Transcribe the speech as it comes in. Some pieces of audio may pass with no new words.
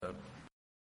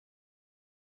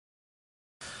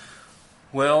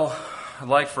Well, I'd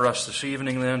like for us this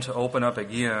evening then to open up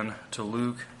again to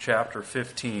Luke chapter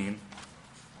 15.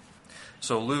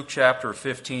 So Luke chapter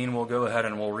 15, we'll go ahead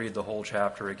and we'll read the whole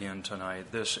chapter again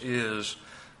tonight. This is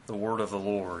the word of the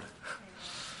Lord.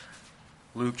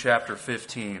 Luke chapter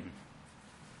 15.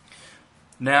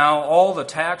 Now all the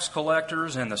tax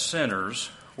collectors and the sinners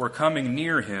were coming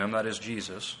near him, that is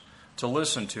Jesus, to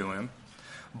listen to him.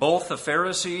 Both the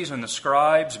Pharisees and the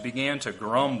scribes began to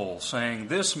grumble, saying,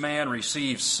 "This man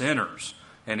receives sinners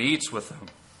and eats with them."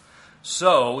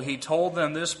 So he told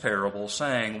them this parable,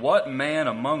 saying, "What man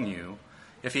among you,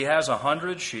 if he has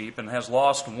 100 sheep and has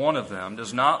lost one of them,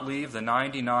 does not leave the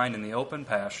 99 in the open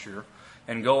pasture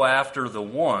and go after the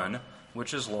one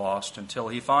which is lost until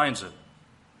he finds it?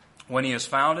 When he has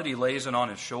found it, he lays it on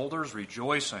his shoulders,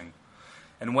 rejoicing.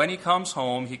 And when he comes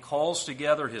home, he calls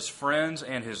together his friends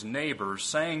and his neighbors,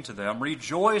 saying to them,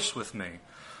 'Rejoice with me,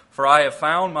 for I have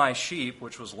found my sheep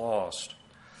which was lost.'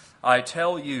 I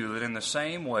tell you that in the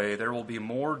same way there will be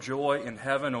more joy in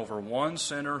heaven over one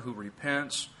sinner who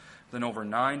repents than over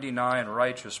 99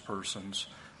 righteous persons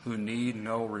who need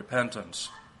no repentance.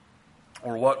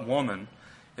 Or what woman,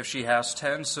 if she has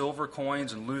 10 silver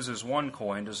coins and loses one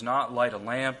coin, does not light a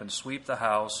lamp and sweep the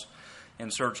house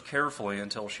and search carefully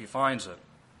until she finds it?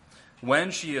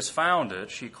 When she has found it,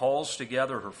 she calls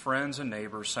together her friends and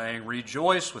neighbors, saying,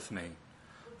 'Rejoice with me,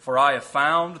 for I have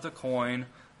found the coin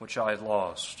which I had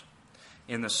lost.'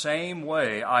 In the same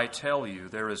way, I tell you,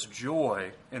 there is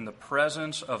joy in the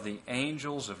presence of the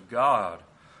angels of God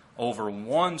over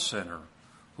one sinner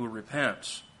who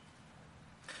repents."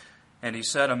 And he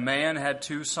said, "A man had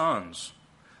 2 sons.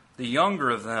 The younger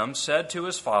of them said to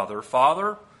his father,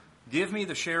 'Father, give me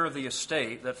the share of the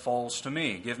estate that falls to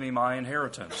me. Give me my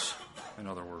inheritance,' in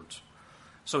other words.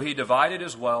 So he divided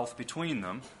his wealth between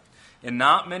them. And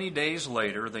not many days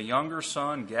later, the younger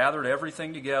son gathered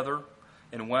everything together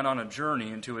and went on a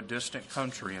journey into a distant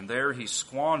country, and there he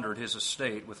squandered his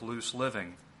estate with loose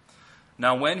living.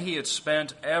 Now when he had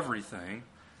spent everything,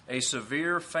 a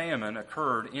severe famine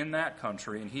occurred in that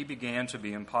country, and he began to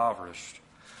be impoverished.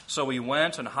 So he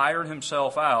went and hired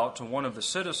himself out to one of the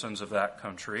citizens of that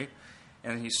country,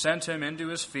 and he sent him into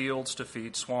his fields to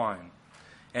feed swine.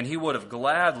 And he would have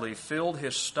gladly filled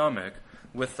his stomach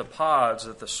with the pods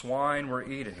that the swine were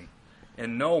eating,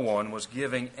 and no one was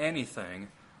giving anything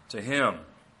to him."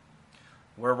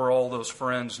 Where were all those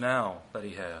friends now that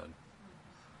he had?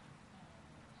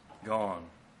 Gone.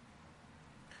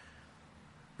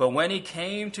 But when he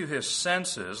came to his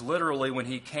senses, literally when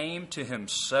he came to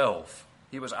himself,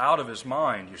 he was out of his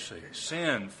mind, you see.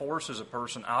 Sin forces a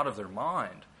person out of their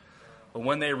mind. But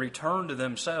when they returned to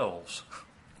themselves,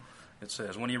 it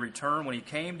says, when he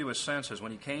came to his senses,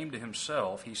 when he came to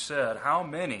himself, he said, "How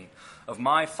many of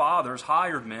my father's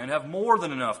hired men have more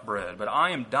than enough bread, but I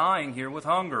am dying here with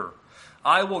hunger?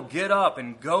 I will get up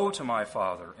and go to my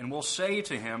father, and will say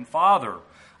to him, 'Father,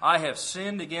 I have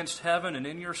sinned against heaven and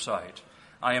in your sight.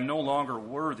 I am no longer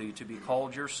worthy to be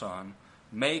called your son.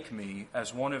 Make me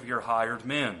as one of your hired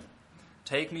men.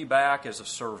 Take me back as a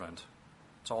servant.'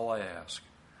 That's all I ask."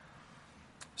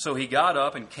 So he got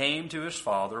up and came to his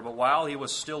father, but while he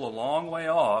was still a long way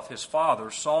off, his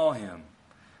father saw him.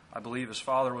 I believe his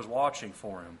father was watching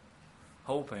for him,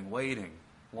 hoping, waiting,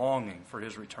 longing for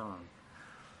his return.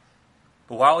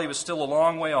 But while he was still a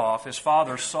long way off, his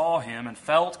father saw him and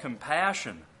felt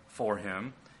compassion for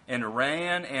him, and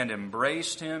ran and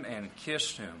embraced him and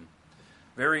kissed him.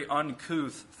 Very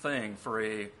uncouth thing for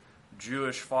a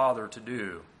Jewish father to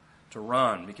do, to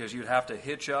run, because you'd have to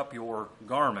hitch up your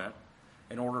garment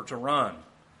in order to run.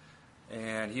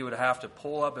 And he would have to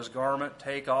pull up his garment,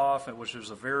 take off, which was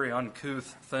a very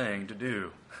uncouth thing to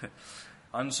do.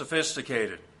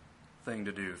 Unsophisticated thing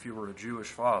to do if you were a Jewish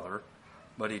father,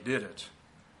 but he did it.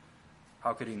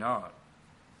 How could he not?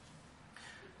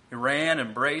 He ran,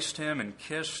 embraced him, and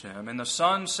kissed him. And the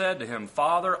son said to him,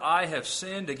 "Father, I have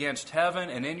sinned against heaven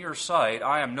and in your sight.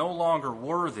 I am no longer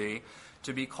worthy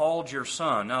to be called your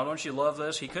son." Now, don't you love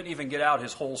this? He couldn't even get out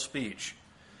his whole speech,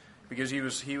 because he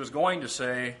was going to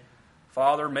say,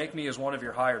 "Father, make me as one of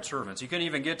your hired servants." He couldn't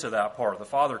even get to that part. The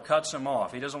father cuts him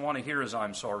off. He doesn't want to hear his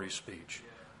 "I'm sorry" speech.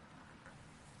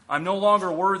 "I'm no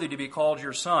longer worthy to be called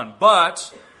your son."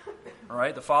 But, all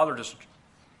right, the father just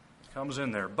comes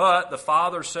in there. "But the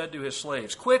father said to his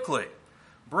slaves, 'Quickly,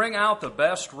 bring out the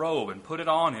best robe and put it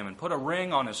on him, and put a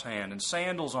ring on his hand and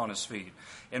sandals on his feet.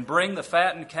 And bring the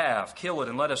fattened calf, kill it,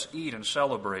 and let us eat and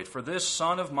celebrate. For this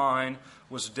son of mine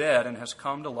was dead and has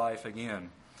come to life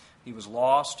again. He was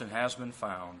lost and has been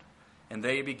found.' And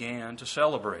they began to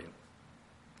celebrate.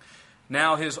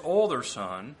 Now his older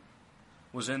son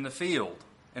was in the field.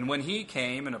 And when he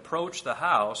came and approached the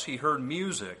house, he heard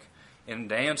music and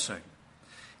dancing.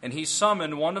 And he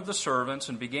summoned one of the servants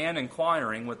and began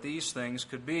inquiring what these things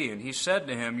could be. And he said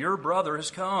to him, Your brother has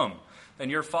come,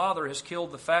 and your father has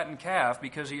killed the fattened calf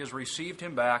because he has received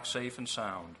him back safe and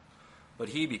sound. But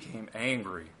he became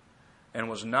angry and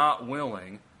was not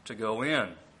willing to go in.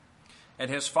 And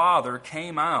his father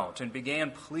came out and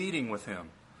began pleading with him.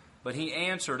 But he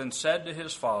answered and said to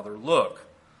his father, Look,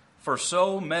 for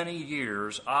so many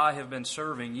years I have been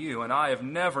serving you, and I have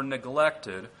never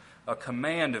neglected a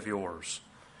command of yours.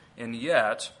 And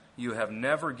yet you have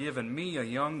never given me a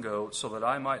young goat so that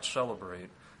I might celebrate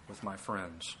with my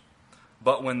friends.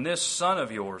 But when this son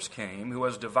of yours came, who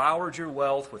has devoured your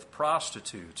wealth with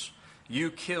prostitutes,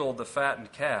 you killed the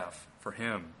fattened calf for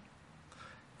him.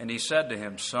 And he said to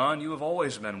him, Son, you have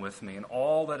always been with me, and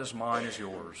all that is mine is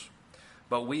yours.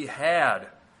 But we had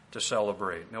to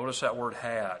celebrate. Notice that word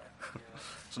had.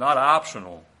 It's not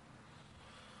optional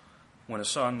when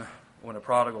a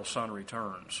prodigal son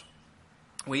returns.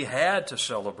 We had to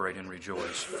celebrate and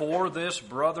rejoice. For this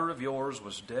brother of yours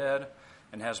was dead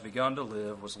and has begun to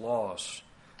live, was lost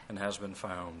and has been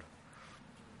found.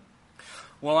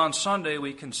 Well, on Sunday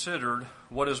we considered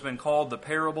what has been called the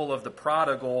parable of the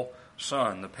prodigal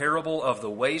son, the parable of the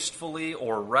wastefully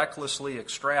or recklessly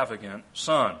extravagant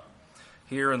son,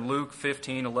 here in Luke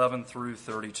 15:11 through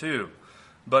 32.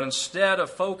 But instead of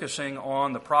focusing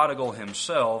on the prodigal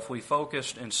himself, we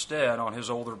focused instead on his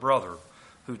older brother,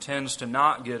 who tends to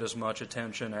not get as much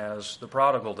attention as the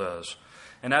prodigal does.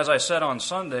 And as I said on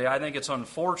Sunday, I think it's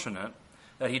unfortunate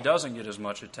that he doesn't get as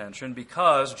much attention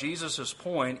because Jesus'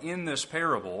 point in this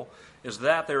parable is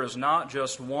that there is not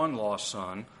just one lost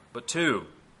son, but two.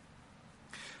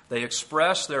 They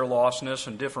express their lostness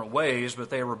in different ways, but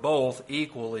they were both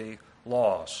equally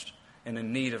lost and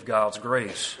in need of God's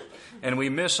grace. And we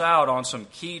miss out on some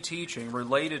key teaching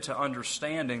related to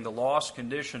understanding the lost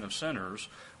condition of sinners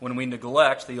when we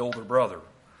neglect the older brother.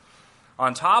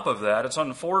 On top of that, it's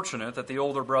unfortunate that the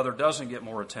older brother doesn't get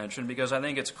more attention because I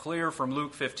think it's clear from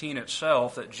Luke 15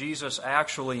 itself that Jesus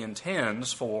actually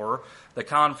intends for the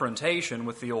confrontation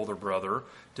with the older brother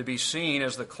to be seen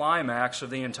as the climax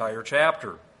of the entire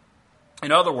chapter.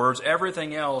 In other words,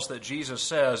 everything else that Jesus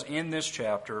says in this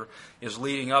chapter is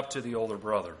leading up to the older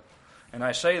brother. And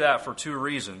I say that for two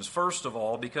reasons. First of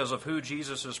all, because of who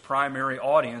Jesus' primary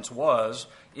audience was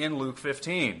in Luke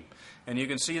 15. And you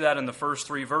can see that in the first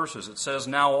three verses. It says,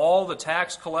 Now all the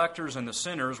tax collectors and the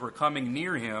sinners were coming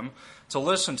near him to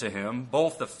listen to him.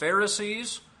 Both the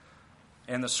Pharisees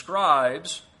and the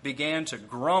scribes began to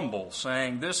grumble,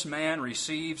 saying, This man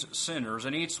receives sinners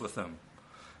and eats with them.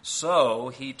 So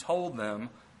he told them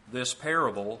this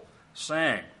parable,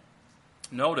 saying,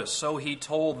 Notice, so he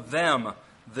told them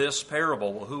this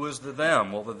parable. Well, who is the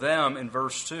them? Well, the them in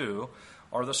verse 2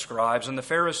 are the scribes and the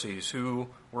Pharisees who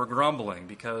were grumbling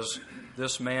because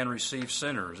this man receives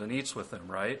sinners and eats with them,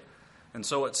 right? And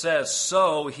so it says,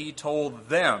 so he told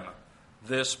them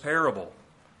this parable,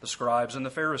 the scribes and the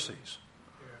Pharisees.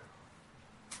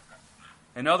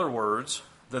 In other words,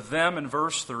 the them in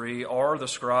verse 3 are the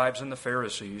scribes and the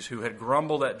Pharisees who had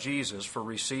grumbled at Jesus for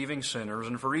receiving sinners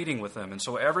and for eating with them. And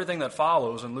so everything that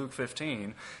follows in Luke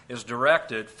 15 is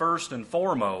directed first and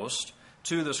foremost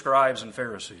to the scribes and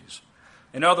Pharisees.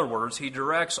 In other words, he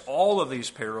directs all of these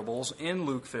parables in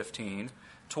Luke 15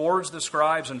 towards the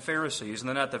scribes and Pharisees, and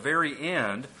then at the very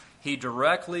end, he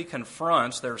directly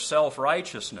confronts their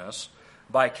self-righteousness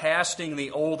by casting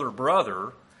the older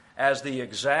brother as the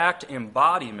exact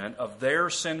embodiment of their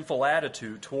sinful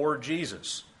attitude toward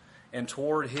Jesus and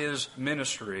toward his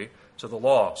ministry to the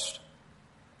lost.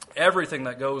 Everything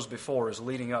that goes before is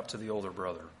leading up to the older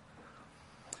brother.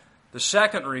 The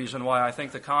second reason why I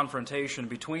think the confrontation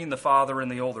between the father and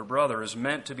the older brother is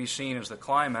meant to be seen as the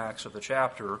climax of the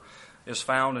chapter is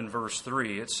found in verse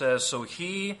 3. It says, So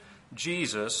he,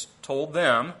 Jesus, told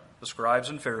them, the scribes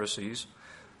and Pharisees,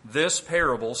 this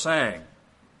parable, saying.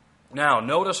 Now,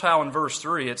 notice how in verse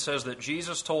 3 it says that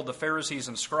Jesus told the Pharisees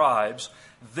and scribes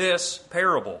this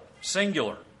parable,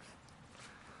 singular.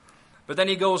 But then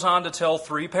he goes on to tell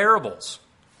three parables,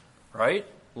 right?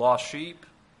 Lost sheep,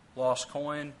 lost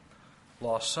coin,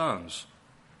 lost sons.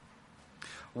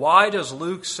 Why does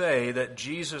Luke say that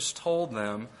Jesus told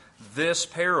them this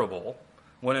parable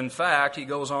when in fact he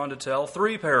goes on to tell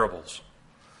three parables?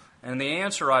 And the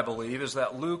answer, I believe, is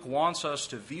that Luke wants us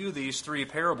to view these three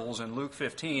parables in Luke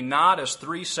 15 not as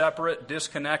three separate,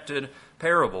 disconnected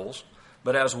parables,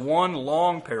 but as one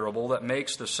long parable that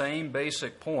makes the same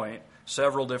basic point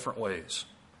several different ways.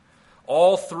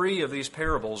 All three of these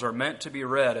parables are meant to be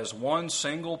read as one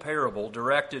single parable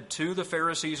directed to the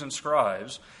Pharisees and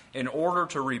scribes in order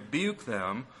to rebuke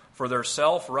them for their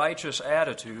self-righteous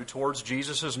attitude towards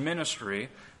Jesus' ministry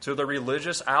to the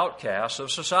religious outcasts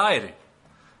of society.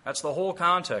 That's the whole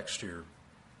context here.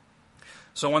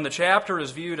 So when the chapter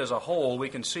is viewed as a whole, we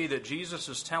can see that Jesus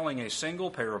is telling a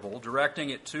single parable, directing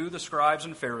it to the scribes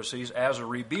and Pharisees as a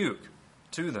rebuke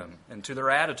to them and to their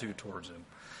attitude towards Him.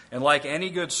 And like any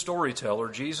good storyteller,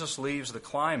 Jesus leaves the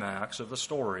climax of the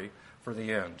story for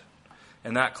the end.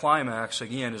 And that climax,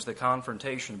 again, is the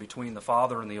confrontation between the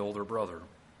father and the older brother.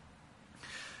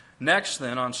 Next,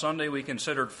 then, on Sunday, we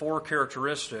considered 4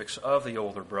 characteristics of the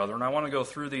older brother. And I want to go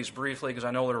through these briefly because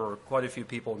I know there were quite a few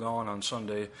people gone on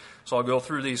Sunday. So I'll go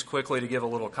through these quickly to give a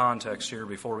little context here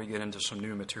before we get into some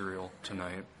new material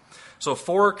tonight. So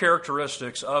 4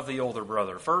 characteristics of the older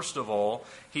brother. First of all,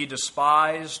 he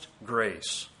despised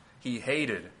grace. He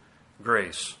hated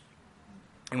grace.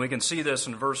 And we can see this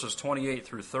in verses 28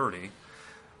 through 30.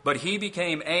 But he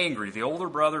became angry. The older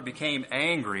brother became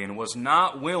angry and was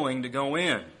not willing to go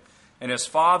in. And his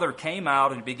father came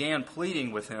out and began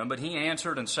pleading with him. But he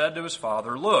answered and said to his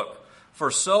father, "Look, for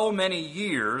so many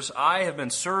years I have been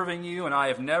serving you, and I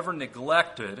have never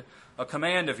neglected a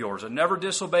command of yours, and never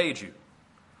disobeyed you.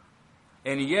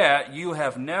 And yet you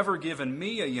have never given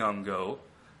me a young goat,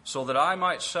 so that I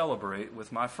might celebrate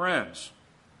with my friends.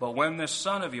 But when this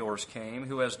son of yours came,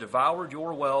 who has devoured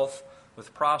your wealth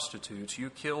with prostitutes, you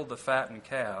killed the fattened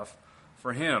calf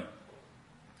for him."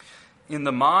 In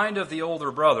the mind of the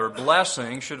older brother,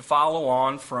 blessing should follow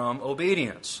on from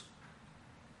obedience.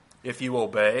 If you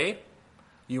obey,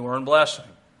 you earn blessing.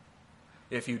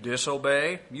 If you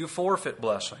disobey, you forfeit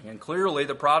blessing. And clearly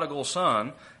the prodigal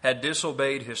son had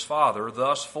disobeyed his father,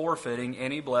 thus forfeiting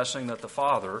any blessing that the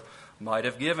father might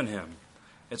have given him.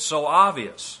 It's so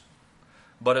obvious,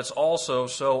 but it's also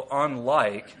so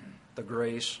unlike the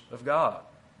grace of God.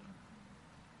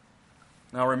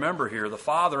 Now remember here, the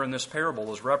father in this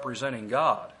parable is representing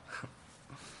God.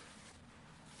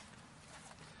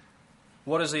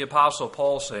 What does the Apostle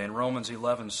Paul say in Romans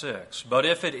 11:6? "But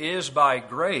if it is by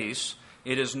grace,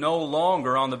 it is no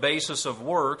longer on the basis of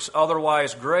works,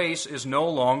 otherwise grace is no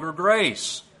longer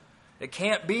grace." It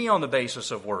can't be on the basis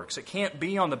of works. It can't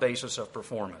be on the basis of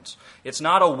performance. It's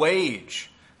not a wage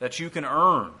that you can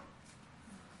earn.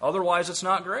 Otherwise, it's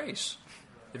not grace.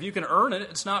 If you can earn it,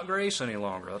 it's not grace any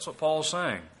longer. That's what Paul's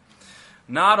saying.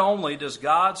 Not only does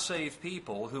God save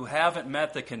people who haven't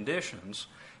met the conditions,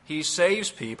 He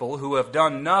saves people who have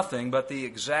done nothing but the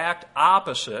exact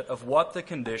opposite of what the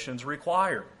conditions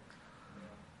require.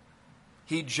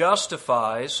 He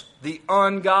justifies the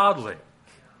ungodly.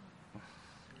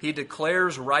 He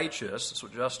declares righteous, that's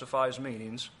what justifies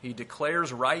means, He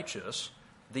declares righteous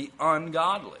the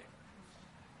ungodly.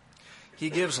 He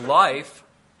gives life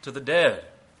to the dead.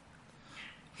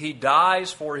 He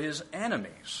dies for His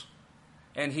enemies.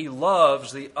 And He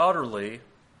loves the utterly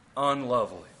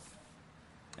unlovely.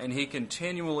 And He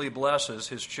continually blesses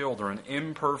His children,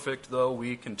 imperfect though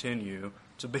we continue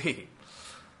to be.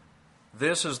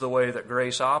 This is the way that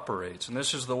grace operates, and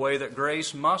this is the way that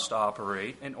grace must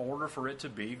operate in order for it to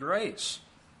be grace.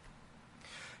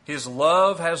 His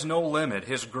love has no limit.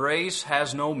 His grace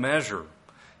has no measure.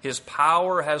 His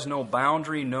power has no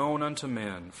boundary known unto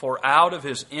men. For out of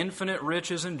His infinite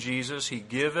riches in Jesus He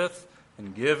giveth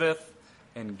and giveth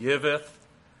and giveth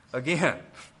again.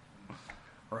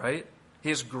 Right?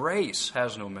 His grace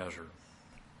has no measure.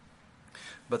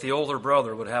 But the older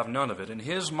brother would have none of it. In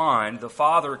his mind, the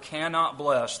father cannot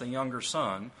bless the younger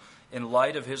son in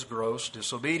light of his gross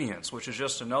disobedience, which is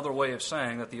just another way of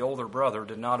saying that the older brother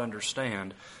did not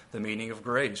understand the meaning of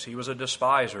grace. He was a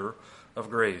despiser of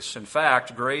grace. In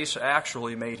fact, grace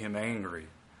actually made him angry,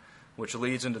 which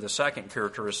leads into the second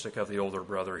characteristic of the older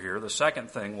brother here. The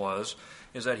second thing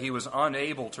is that he was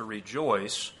unable to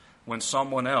rejoice when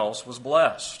someone else was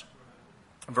blessed.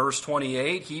 Verse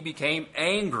 28, he became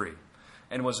angry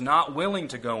and was not willing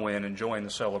to go in and join the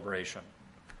celebration.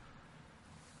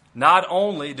 Not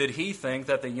only did he think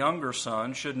that the younger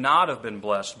son should not have been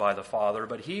blessed by the father,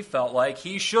 but he felt like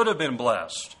he should have been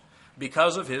blessed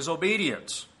because of his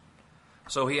obedience.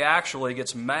 So he actually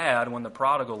gets mad when the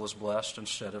prodigal is blessed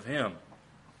instead of him.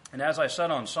 And as I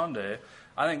said on Sunday,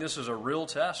 I think this is a real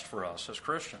test for us as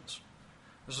Christians.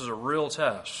 This is a real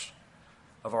test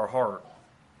of our heart.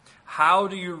 How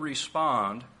do you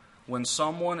respond when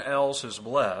someone else is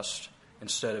blessed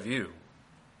instead of you?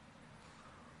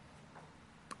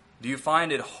 Do you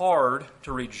find it hard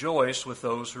to rejoice with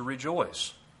those who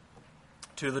rejoice?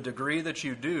 To the degree that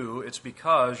you do, it's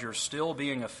because you're still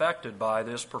being affected by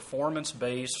this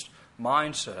performance-based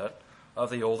mindset of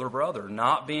the older brother,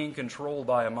 not being controlled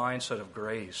by a mindset of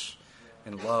grace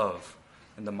and love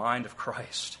and the mind of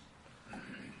Christ.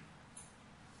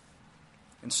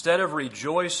 Instead of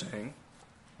rejoicing,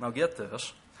 now get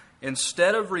this,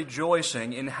 instead of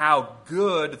rejoicing in how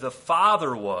good the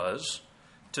Father was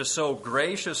to so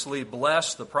graciously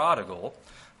bless the prodigal,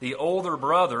 the older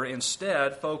brother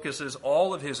instead focuses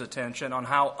all of his attention on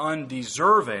how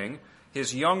undeserving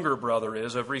his younger brother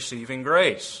is of receiving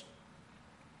grace.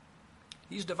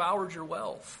 He's devoured your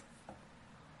wealth,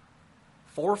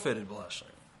 forfeited blessing.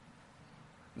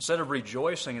 Instead of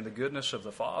rejoicing in the goodness of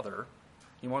the Father,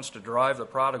 he wants to drive the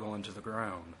prodigal into the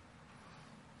ground.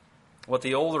 What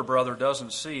the older brother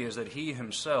doesn't see is that he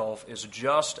himself is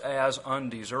just as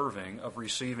undeserving of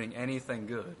receiving anything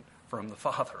good from the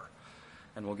Father.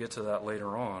 And we'll get to that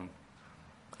later on.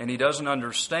 And he doesn't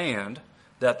understand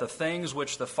that the things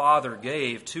which the Father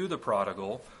gave to the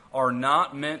prodigal are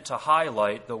not meant to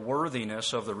highlight the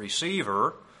worthiness of the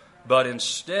receiver, but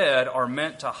instead are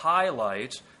meant to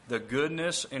highlight the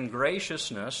goodness and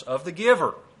graciousness of the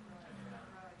giver.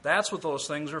 That's what those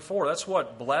things are for. That's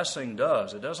what blessing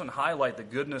does. It doesn't highlight the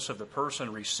goodness of the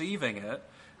person receiving it.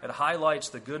 It highlights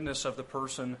the goodness of the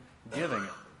person giving it.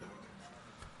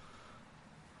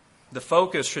 The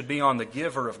focus should be on the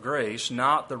giver of grace,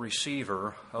 not the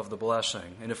receiver of the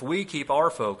blessing. And if we keep our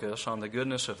focus on the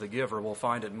goodness of the giver, we'll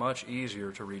find it much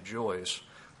easier to rejoice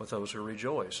with those who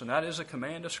rejoice. And that is a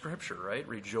command of Scripture, right?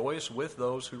 Rejoice with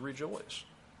those who rejoice.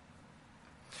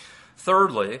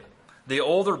 Thirdly, the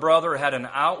older brother had an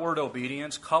outward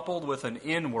obedience coupled with an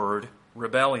inward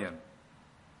rebellion.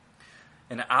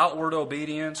 An outward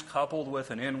obedience coupled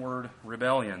with an inward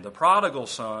rebellion. The prodigal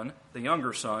son, the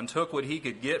younger son, took what he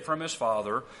could get from his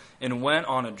father and went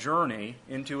on a journey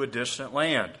into a distant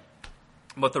land.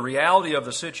 But the reality of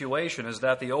the situation is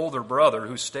that the older brother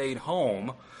who stayed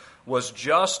home was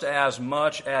just as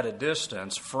much at a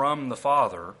distance from the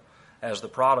father as the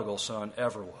prodigal son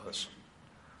ever was.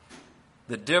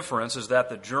 The difference is that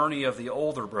the journey of the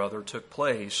older brother took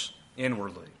place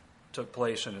inwardly, took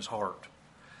place in his heart.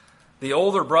 The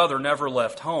older brother never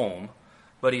left home,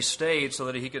 but he stayed so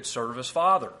that he could serve his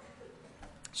father.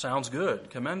 Sounds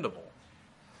good, commendable.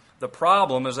 The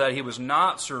problem is that he was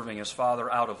not serving his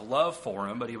father out of love for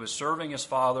him, but he was serving his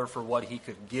father for what he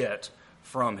could get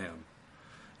from him.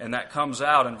 And that comes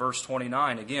out in verse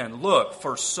 29 again. Look,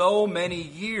 for so many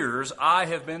years I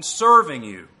have been serving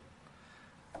you,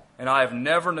 and I have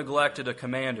never neglected a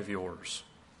command of yours.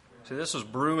 See, this is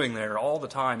brewing there all the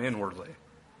time inwardly.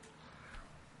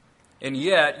 And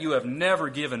yet you have never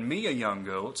given me a young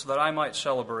goat so that I might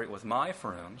celebrate with my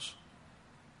friends.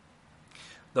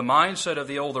 The mindset of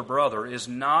the older brother is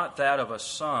not that of a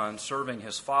son serving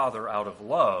his father out of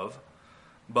love,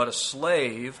 but a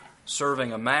slave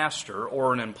serving a master,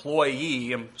 or an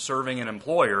employee serving an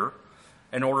employer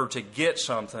in order to get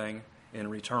something in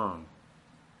return.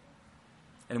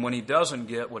 And when he doesn't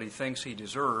get what he thinks he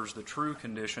deserves, the true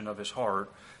condition of his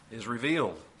heart is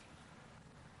revealed.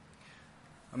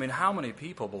 I mean, how many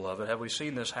people, beloved, have we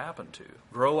seen this happen to?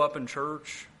 Grow up in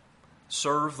church,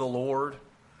 serve the Lord,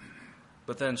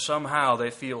 but then somehow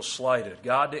they feel slighted.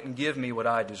 God didn't give me what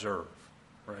I deserve,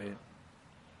 right?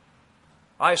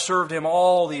 I served Him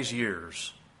all these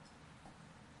years,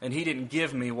 and He didn't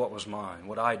give me what was mine,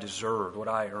 what I deserved, what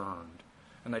I earned.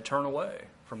 And they turn away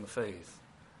from the faith.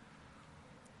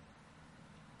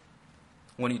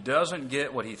 When he doesn't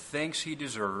get what he thinks he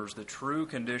deserves, the true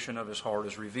condition of his heart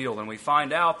is revealed. And we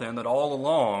find out then that all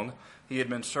along he had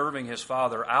been serving his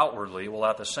father outwardly, while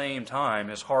at the same time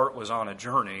his heart was on a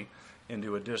journey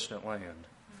into a distant land.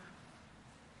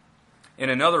 In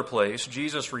another place,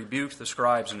 Jesus rebuked the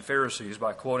scribes and Pharisees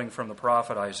by quoting from the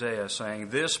prophet Isaiah, saying,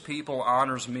 "This people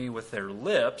honors me with their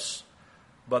lips,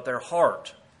 but their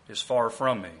heart is far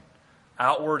from me."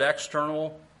 Outward,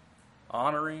 external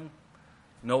honoring,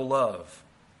 no love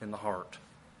in the heart.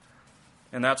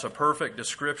 And that's a perfect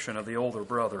description of the older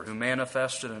brother who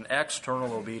manifested an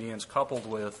external obedience coupled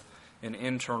with an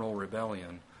internal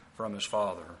rebellion from his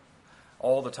father.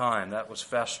 All the time that was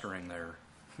festering there.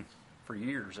 For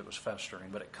years it was festering,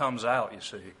 but it comes out, you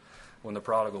see, when the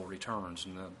prodigal returns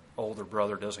and the older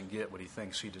brother doesn't get what he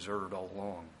thinks he deserved all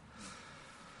along.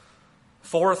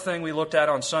 Fourth thing we looked at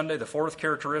on Sunday, the fourth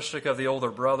characteristic of the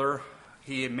older brother,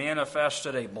 he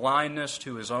manifested a blindness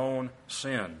to his own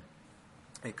sin.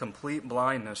 A complete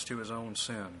blindness to his own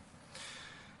sin.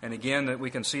 And again, that we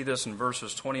can see this in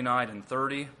verses 29 and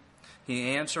 30.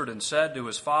 he answered and said to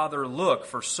his father, Look,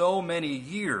 for so many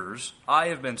years I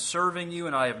have been serving you,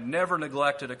 and I have never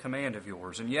neglected a command of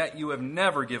yours. And yet you have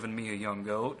never given me a young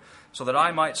goat, so that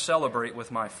I might celebrate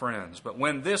with my friends. But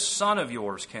when this son of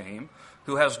yours came,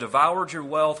 who has devoured your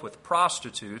wealth with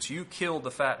prostitutes, you killed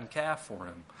the fattened calf for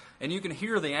him. And you can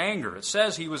hear the anger. It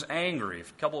says he was angry.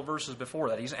 A couple of verses before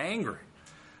that, he's angry.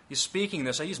 He's speaking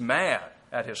this. He's mad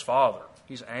at his father.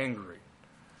 He's angry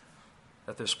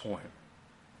at this point.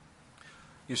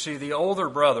 You see, the older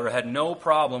brother had no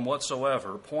problem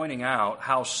whatsoever pointing out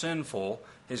how sinful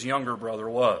his younger brother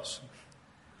was.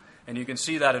 And you can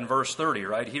see that in verse 30,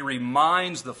 right? He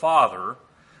reminds the father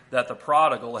that the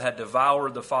prodigal had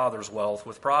devoured the father's wealth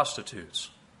with prostitutes.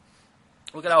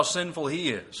 Look at how sinful he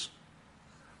is.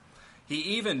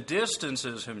 He even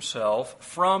distances himself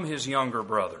from his younger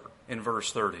brother in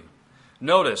verse 30.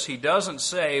 Notice, he doesn't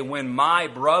say, when my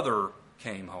brother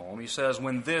came home. He says,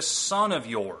 when this son of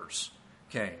yours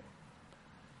came.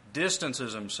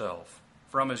 Distances himself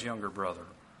from his younger brother.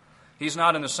 He's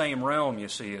not in the same realm, you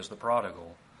see, as the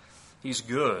prodigal. He's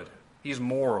good. He's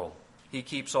moral. He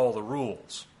keeps all the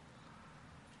rules.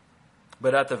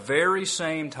 But at the very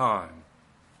same time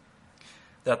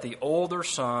that the older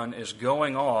son is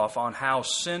going off on how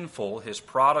sinful his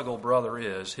prodigal brother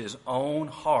is, his own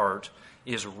heart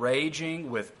is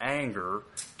raging with anger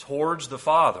towards the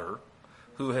father,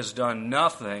 who has done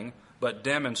nothing but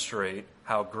demonstrate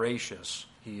how gracious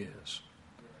he is.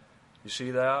 You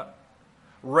see that?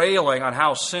 Railing on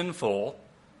how sinful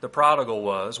the prodigal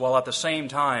was, while at the same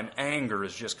time anger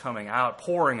is just coming out,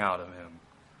 pouring out of him.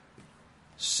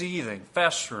 Seething,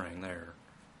 festering there,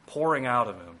 pouring out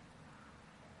of him.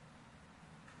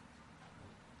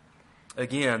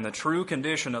 Again, the true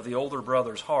condition of the older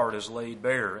brother's heart is laid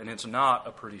bare, and it's not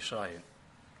a pretty sight.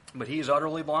 But he's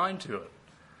utterly blind to it,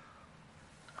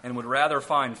 and would rather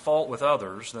find fault with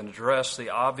others than address the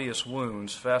obvious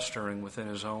wounds festering within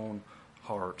his own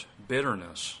heart.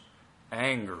 Bitterness,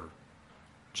 anger,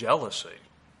 jealousy.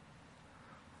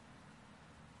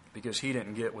 Because he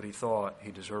didn't get what he thought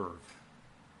he deserved.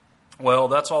 Well,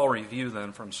 that's all review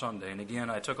then from Sunday. And again,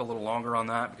 I took a little longer on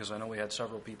that because I know we had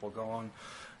several people go on.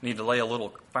 Need to lay a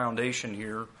little foundation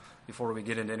here before we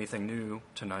get into anything new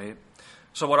tonight.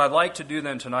 So what I'd like to do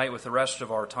then tonight with the rest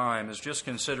of our time is just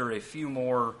consider a few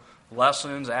more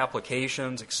lessons,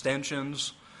 applications,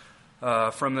 extensions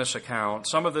from this account.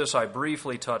 Some of this I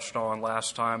briefly touched on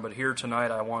last time, but here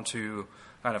tonight I want to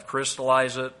kind of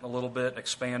crystallize it a little bit,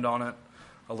 expand on it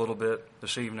a little bit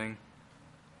this evening.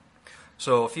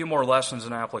 So a few more lessons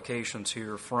and applications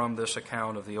here from this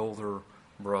account of the older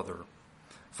brother.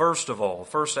 First of all,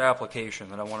 first application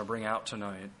that I want to bring out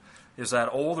tonight is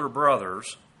that older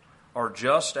brothers are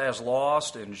just as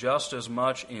lost and just as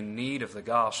much in need of the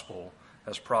gospel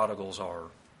as prodigals are.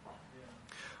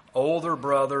 Older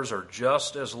brothers are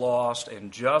just as lost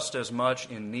and just as much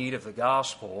in need of the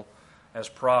gospel as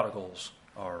prodigals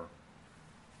are.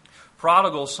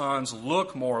 Prodigal sons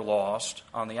look more lost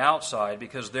on the outside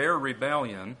because their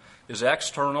rebellion is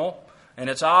external and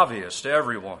it's obvious to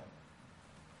everyone.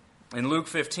 In Luke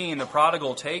 15, the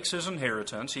prodigal takes his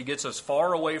inheritance, he gets as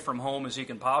far away from home as he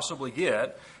can possibly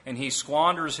get, and he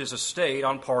squanders his estate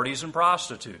on parties and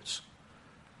prostitutes.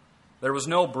 There was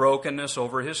no brokenness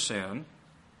over his sin,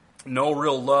 no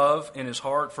real love in his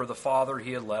heart for the father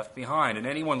he had left behind. And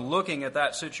anyone looking at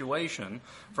that situation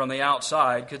from the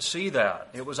outside could see that.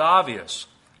 It was obvious.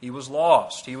 He was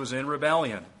lost. He was in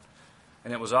rebellion.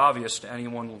 And it was obvious to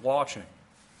anyone watching.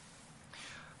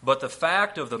 But the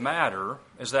fact of the matter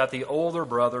is that the older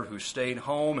brother who stayed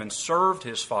home and served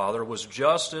his father was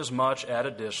just as much at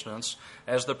a distance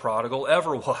as the prodigal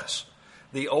ever was.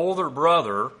 The older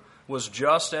brother was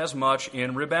just as much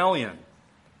in rebellion.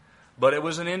 But it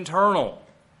was an internal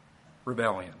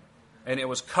rebellion. And it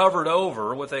was covered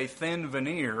over with a thin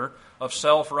veneer of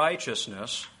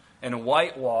self-righteousness and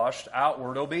whitewashed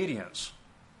outward obedience.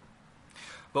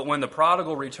 But when the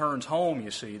prodigal returns home, you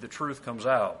see, the truth comes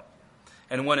out.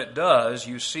 And when it does,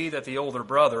 you see that the older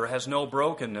brother has no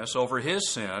brokenness over his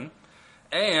sin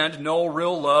and no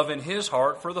real love in his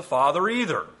heart for the father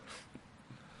either.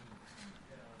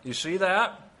 You see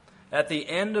that? At the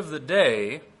end of the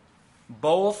day,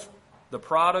 both the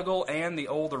prodigal and the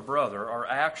older brother are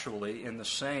actually in the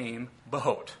same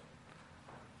boat.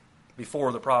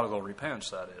 Before the prodigal repents,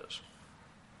 that is.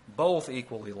 Both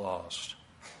equally lost.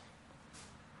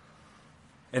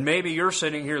 And maybe you're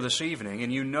sitting here this evening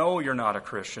and you know you're not a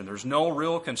Christian. There's no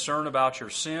real concern about your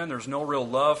sin. There's no real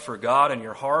love for God in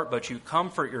your heart, but you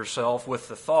comfort yourself with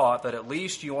the thought that at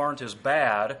least you aren't as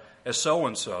bad as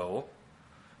so-and-so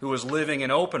who is living in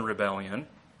open rebellion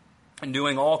and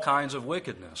doing all kinds of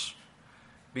wickedness.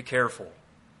 Be careful.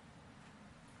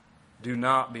 Do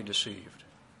not be deceived.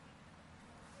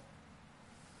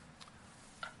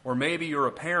 Or maybe you're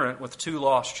a parent with 2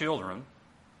 lost children.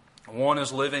 One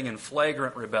is living in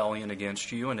flagrant rebellion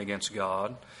against you and against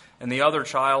God, and the other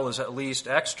child is at least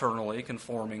externally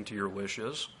conforming to your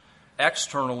wishes,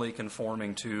 externally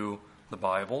conforming to the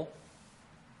Bible.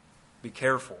 Be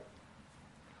careful,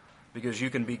 because you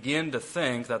can begin to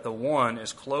think that the one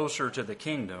is closer to the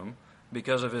kingdom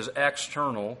because of his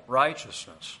external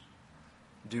righteousness.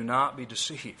 Do not be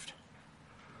deceived.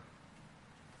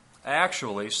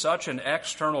 Actually, such an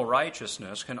external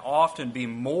righteousness can often be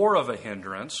more of a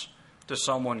hindrance to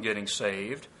someone getting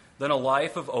saved than a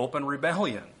life of open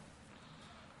rebellion.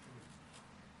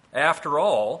 After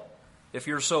all, if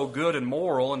you're so good and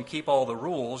moral and keep all the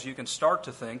rules, you can start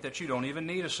to think that you don't even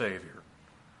need a Savior.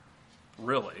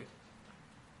 Really.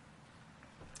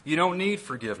 You don't need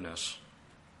forgiveness.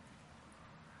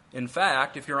 In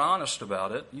fact, if you're honest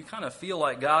about it, you kind of feel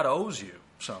like God owes you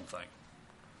something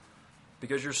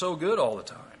because you're so good all the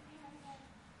time.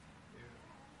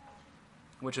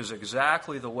 Which is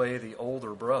exactly the way the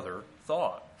older brother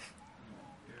thought.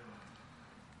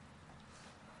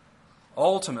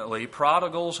 Ultimately,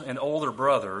 prodigals and older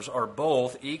brothers are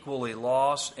both equally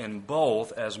lost and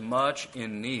both as much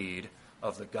in need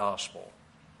of the gospel.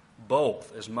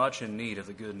 Both as much in need of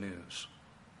the good news.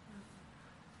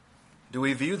 Do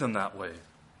we view them that way?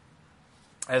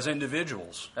 As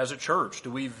individuals, as a church,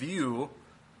 do we view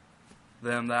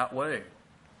them that way?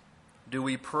 Do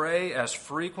we pray as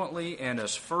frequently and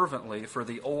as fervently for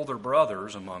the older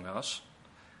brothers among us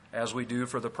as we do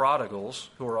for the prodigals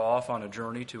who are off on a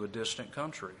journey to a distant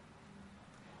country?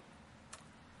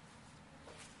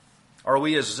 Are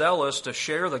we as zealous to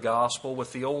share the gospel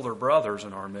with the older brothers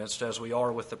in our midst as we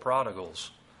are with the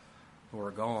prodigals who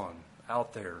are gone,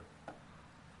 out there,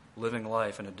 living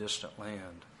life in a distant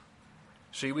land?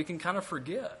 See, we can kind of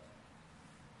forget.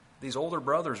 These older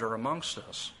brothers are amongst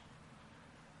us,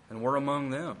 and we're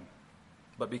among them.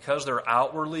 But because they're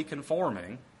outwardly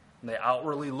conforming, and they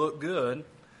outwardly look good,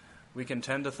 we can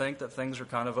tend to think that things are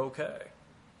kind of okay.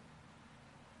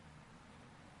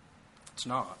 It's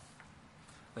not.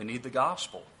 They need the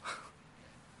gospel.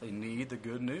 They need the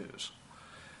good news.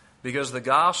 Because the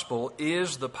gospel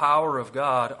is the power of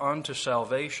God unto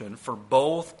salvation for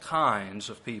both kinds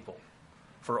of people.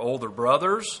 For older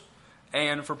brothers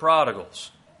and for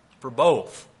prodigals. For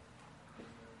both.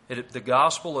 The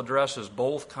gospel addresses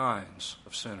both kinds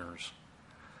of sinners.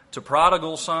 To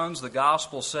prodigal sons, the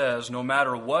gospel says, no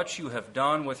matter what you have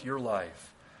done with your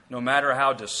life, no matter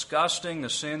how disgusting the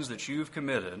sins that you've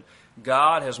committed,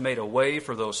 God has made a way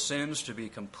for those sins to be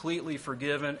completely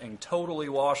forgiven and totally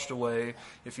washed away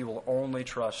if you will only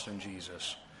trust in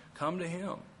Jesus. Come to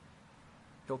Him.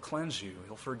 He'll cleanse you.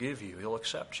 He'll forgive you. He'll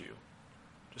accept you.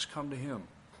 Just come to Him.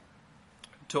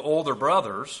 To older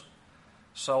brothers,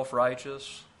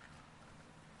 self-righteous,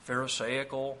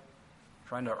 Pharisaical,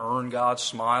 trying to earn God's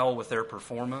smile with their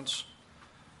performance,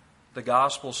 the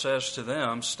gospel says to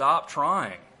them, stop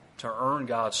trying to earn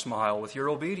God's smile with your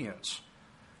obedience.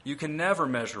 You can never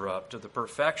measure up to the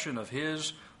perfection of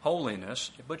His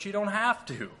holiness, but you don't have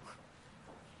to.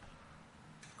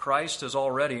 Christ has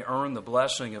already earned the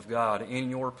blessing of God in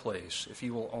your place if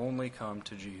you will only come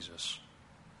to Jesus.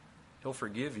 He'll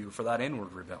forgive you for that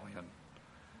inward rebellion.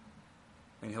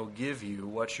 And He'll give you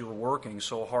what you're working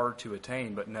so hard to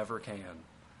attain but never can.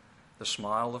 The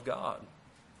smile of God.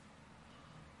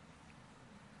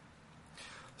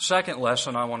 Second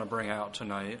lesson I want to bring out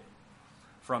tonight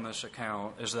from this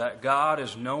account is that God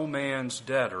is no man's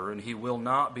debtor and He will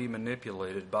not be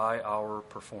manipulated by our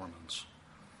performance.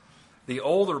 The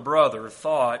older brother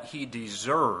thought he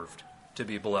deserved to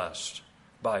be blessed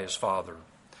by his father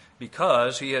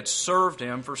because he had served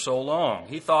him for so long.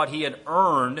 He thought he had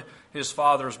earned his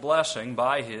father's blessing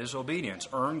by his obedience.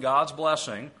 Earned God's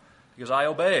blessing because I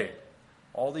obeyed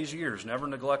all these years, never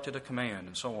neglected a command,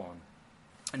 and so on.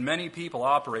 And many people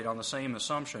operate on the same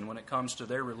assumption when it comes to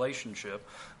their relationship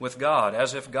with God,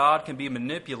 as if God can be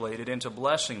manipulated into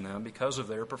blessing them because of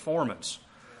their performance.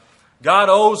 God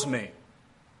owes me.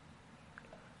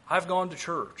 I've gone to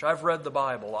church. I've read the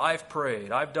Bible. I've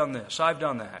prayed. I've done this. I've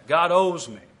done that. God owes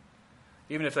me.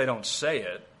 Even if they don't say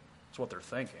it, it's what they're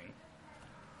thinking.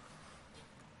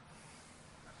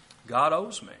 God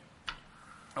owes me.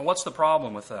 And what's the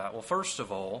problem with that? Well, first of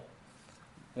all,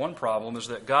 one problem is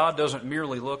that God doesn't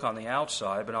merely look on the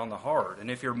outside, but on the heart.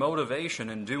 And if your motivation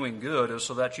in doing good is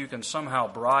so that you can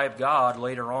somehow bribe God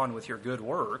later on with your good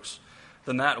works,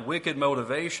 then that wicked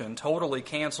motivation totally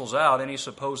cancels out any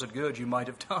supposed good you might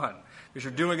have done, because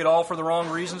you're doing it all for the wrong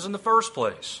reasons in the first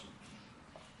place.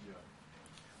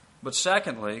 But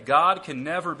secondly, God can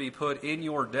never be put in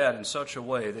your debt in such a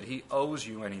way that He owes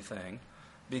you anything,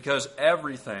 because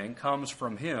everything comes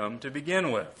from Him to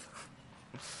begin with.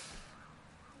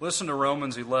 Listen to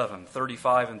Romans 11,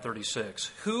 35 and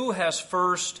 36. Who has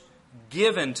first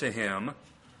given to Him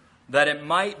that it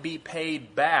might be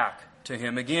paid back to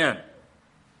Him again?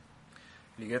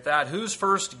 You get that? Who's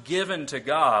first given to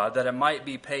God that it might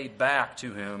be paid back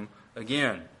to Him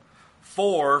again?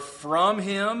 For from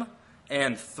Him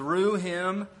and through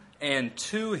Him and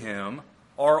to Him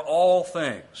are all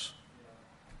things.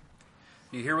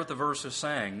 You hear what the verse is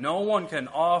saying? No one can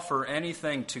offer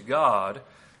anything to God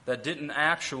that didn't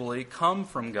actually come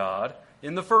from God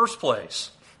in the first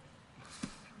place.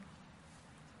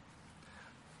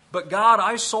 But God,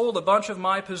 I sold a bunch of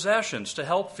my possessions to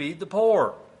help feed the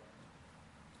poor.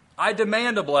 I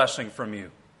demand a blessing from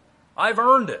you. I've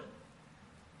earned it.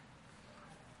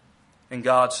 And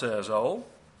God says, oh,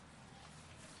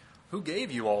 who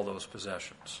gave you all those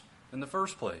possessions in the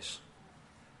first place?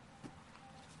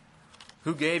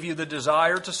 Who gave you the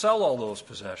desire to sell all those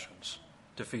possessions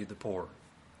to feed the poor?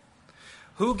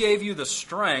 Who gave you the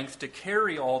strength to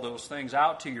carry all those things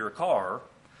out to your car?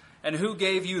 And who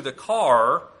gave you the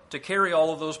car to carry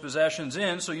all of those possessions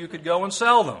in so you could go and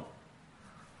sell them?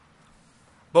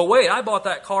 But wait, I bought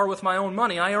that car with my own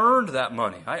money. I earned that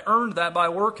money. I earned that by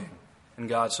working. And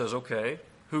God says, okay,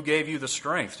 who gave you the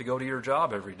strength to go to your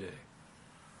job every day?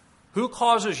 Who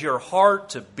causes your heart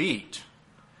to beat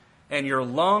and your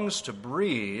lungs to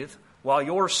breathe while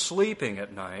you're sleeping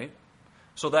at night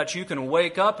so that you can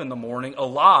wake up in the morning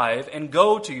alive and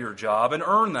go to your job and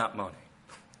earn that money?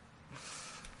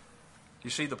 You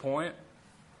see the point?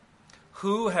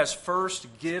 Who has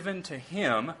first given to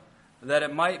Him that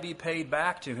it might be paid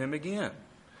back to Him again?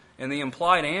 And the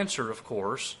implied answer, of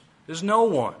course, is no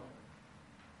one.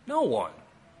 No one.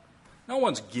 No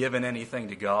one's given anything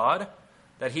to God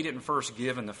that He didn't first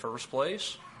give in the first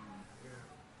place.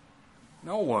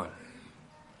 No one.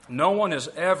 No one has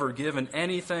ever given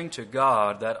anything to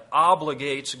God that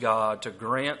obligates God to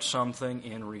grant something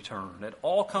in return. It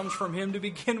all comes from Him to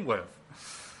begin with.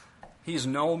 He's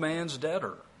no man's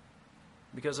debtor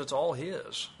because it's all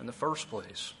His in the first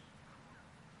place.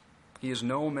 He is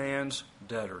no man's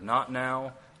debtor. Not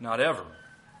now, not ever.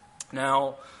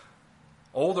 Now,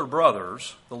 older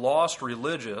brothers, the lost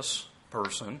religious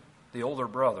person, the older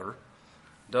brother,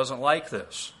 doesn't like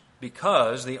this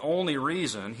because the only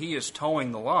reason he is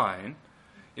towing the line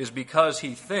is because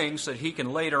he thinks that he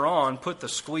can later on put the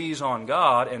squeeze on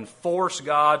God and force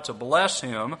God to bless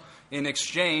him in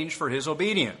exchange for his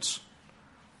obedience.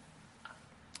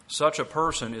 Such a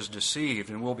person is deceived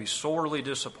and will be sorely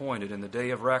disappointed in the day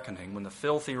of reckoning when the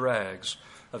filthy rags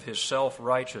of his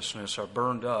self-righteousness are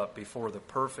burned up before the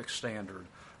perfect standard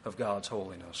of God's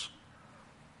holiness.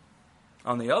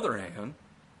 On the other hand,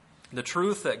 the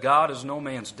truth that God is no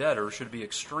man's debtor should be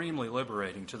extremely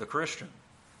liberating to the Christian.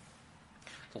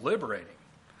 Liberating.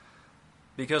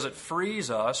 Because it frees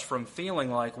us from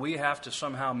feeling like we have to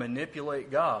somehow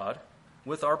manipulate God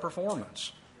with our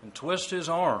performance and twist His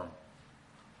arm.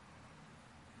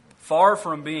 Far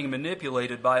from being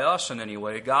manipulated by us in any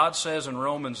way, God says in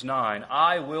Romans 9,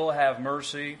 I will have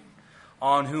mercy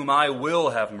on whom I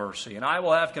will have mercy, and I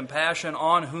will have compassion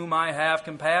on whom I have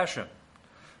compassion.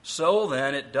 So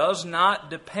then, it does not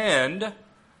depend,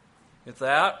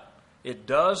 it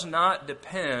does not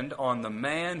depend on the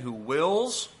man who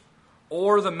wills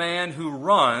or the man who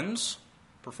runs,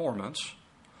 performance,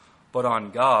 but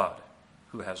on God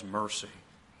who has mercy.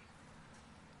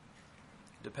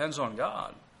 It depends on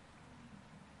God.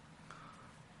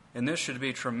 And this should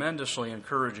be tremendously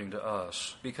encouraging to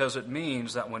us because it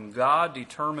means that when God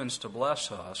determines to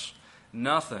bless us,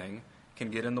 nothing can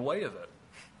get in the way of it.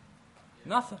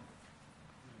 Nothing.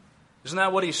 Isn't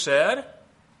that what He said?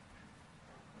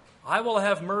 I will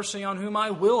have mercy on whom I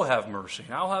will have mercy,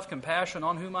 and I'll have compassion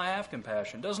on whom I have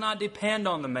compassion. It does not depend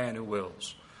on the man who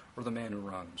wills or the man who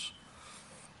runs.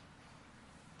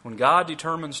 When God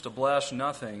determines to bless,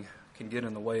 nothing can get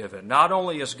in the way of it. Not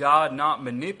only is God not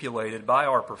manipulated by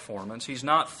our performance, He's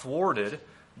not thwarted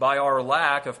by our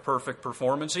lack of perfect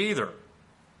performance either.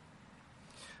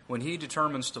 When He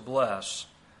determines to bless,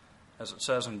 as it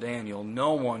says in Daniel,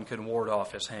 no one can ward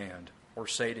off His hand or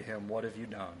say to Him, what have you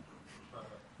done?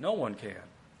 No one can.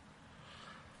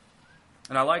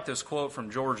 And I like this quote from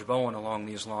George Bowen along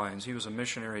these lines. He was a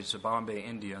missionary to Bombay,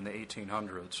 India in the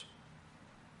 1800s.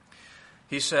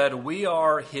 He said, we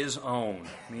are His own,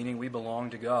 meaning we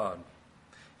belong to God.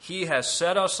 He has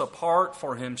set us apart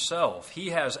for Himself.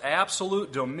 He has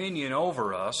absolute dominion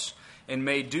over us and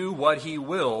may do what He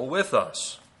will with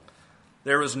us.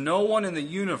 There is no one in the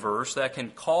universe that can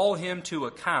call him to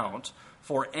account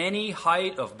for any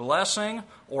height of blessing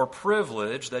or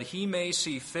privilege that he may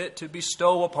see fit to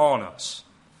bestow upon us.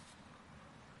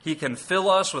 He can fill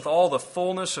us with all the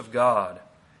fullness of God.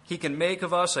 He can make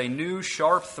of us a new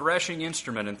sharp threshing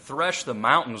instrument and thresh the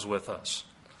mountains with us.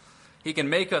 He can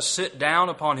make us sit down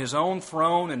upon His own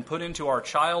throne and put into our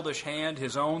childish hand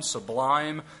His own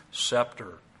sublime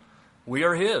scepter. We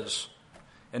are His,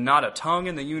 and not a tongue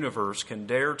in the universe can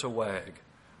dare to wag,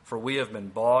 for we have been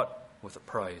bought with a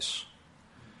price.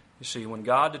 You see, when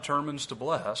God determines to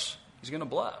bless, He's going to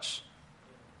bless.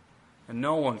 And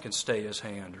no one can stay His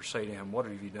hand or say to Him, "What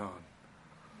have you done?"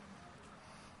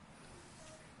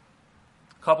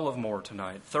 A couple of more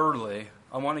tonight. Thirdly,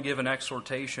 I want to give an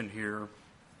exhortation here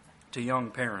to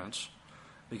young parents,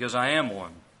 because I am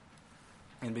one,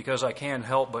 and because I can't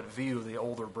help but view the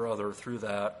older brother through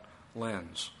that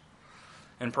lens.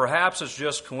 And perhaps it's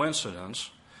just coincidence,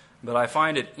 but I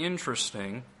find it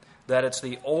interesting that it's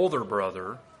the older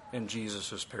brother in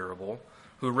Jesus' parable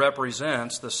who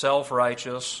represents the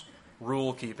self-righteous,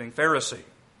 rule-keeping Pharisee.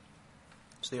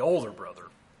 It's the older brother,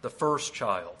 the first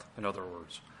child, in other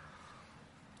words.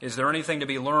 Is there anything to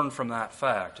be learned from that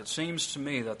fact? It seems to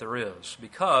me that there is,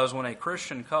 because when a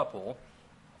Christian couple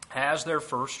has their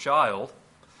first child,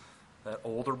 that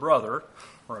older brother,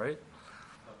 right,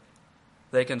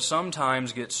 they can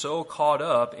sometimes get so caught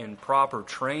up in proper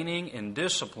training and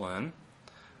discipline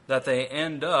that they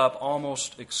end up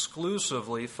almost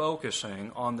exclusively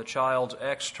focusing on the child's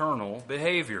external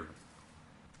behavior.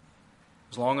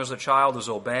 As long as the child is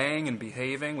obeying and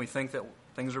behaving, we think that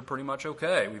things are pretty much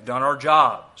okay. We've done our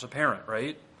job as a parent,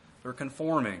 right? They're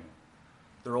conforming.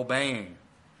 They're obeying.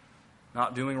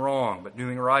 Not doing wrong, but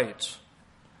doing right.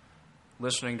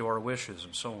 Listening to our wishes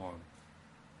and so on.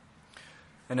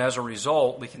 And as a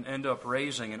result, we can end up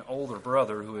raising an older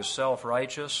brother who is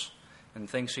self-righteous and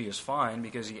thinks he is fine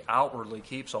because he outwardly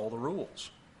keeps all the rules.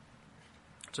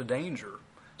 It's a danger.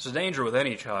 It's a danger with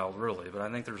any child, really, but I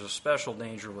think there's a special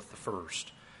danger with the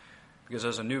first. Because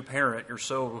as a new parent, you're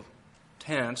so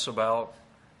tense about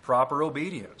proper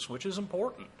obedience, which is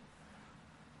important.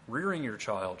 Rearing your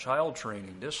child, child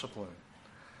training, discipline,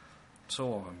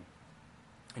 so on.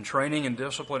 And training and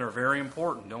discipline are very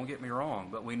important, don't get me wrong,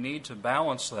 but we need to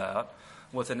balance that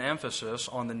with an emphasis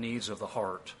on the needs of the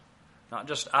heart. Not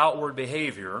just outward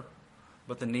behavior,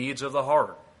 but the needs of the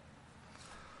heart.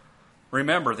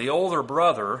 Remember, the older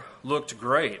brother looked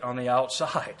great on the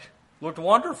outside, looked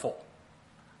wonderful.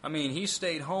 I mean, he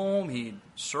stayed home, he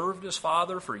served his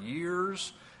father for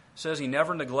years, says he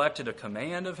never neglected a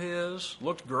command of his,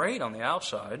 looked great on the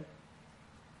outside.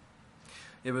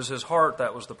 It was his heart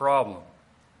that was the problem.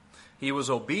 He was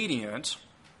obedient,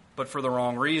 but for the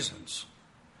wrong reasons.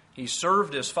 He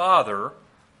served his father,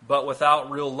 but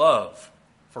without real love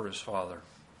for his father.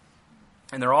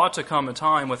 And there ought to come a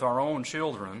time with our own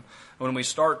children when we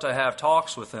start to have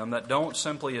talks with them that don't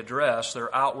simply address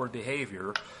their outward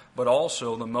behavior, but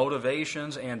also the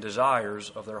motivations and desires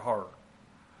of their heart.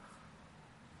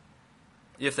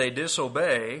 If they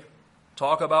disobey,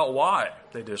 talk about why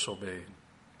they disobeyed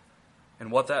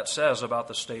and what that says about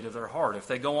the state of their heart. If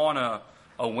they go on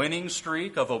a winning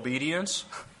streak of obedience,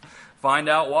 find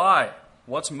out why.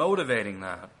 What's motivating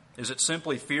that? Is it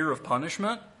simply fear of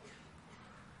punishment?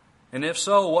 And if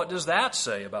so, what does that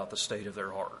say about the state of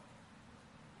their heart?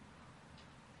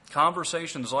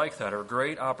 Conversations like that are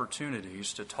great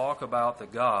opportunities to talk about the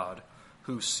God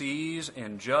who sees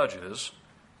and judges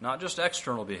not just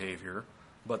external behavior,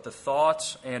 but the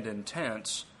thoughts and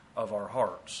intents of our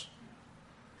hearts.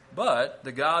 But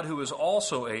the God who is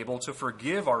also able to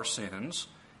forgive our sins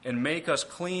and make us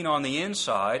clean on the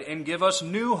inside and give us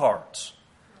new hearts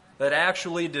that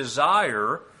actually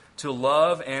desire to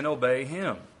love and obey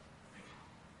Him.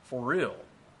 For real,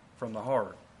 from the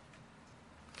heart.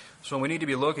 So we need to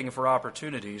be looking for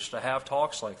opportunities to have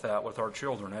talks like that with our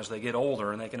children as they get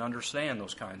older and they can understand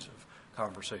those kinds of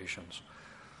conversations.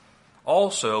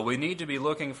 Also, we need to be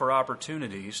looking for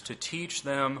opportunities to teach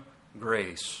them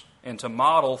grace and to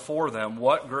model for them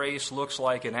what grace looks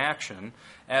like in action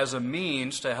as a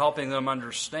means to helping them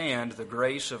understand the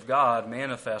grace of God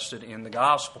manifested in the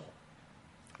gospel.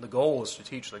 The goal is to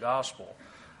teach the gospel,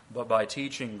 but by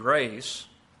teaching grace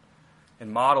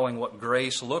and modeling what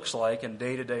grace looks like in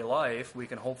day-to-day life, we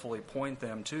can hopefully point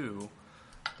them to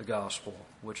the gospel,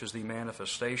 which is the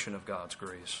manifestation of God's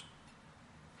grace.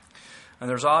 And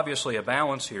there's obviously a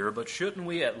balance here, but shouldn't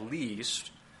we at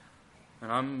least,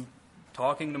 and I'm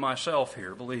talking to myself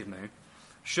here, believe me,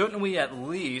 shouldn't we at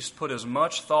least put as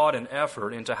much thought and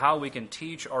effort into how we can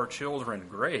teach our children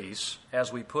grace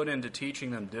as we put into teaching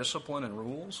them discipline and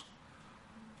rules?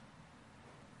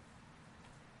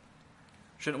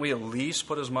 Shouldn't we at least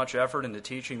put as much effort into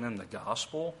teaching them the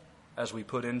gospel as we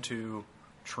put into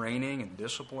training and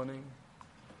disciplining?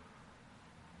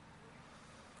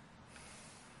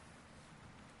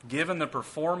 Given the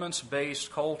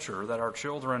performance-based culture that our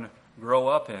children grow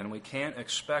up in, we can't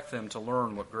expect them to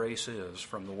learn what grace is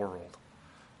from the world.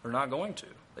 They're not going to.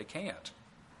 They can't.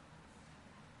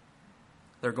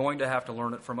 They're going to have to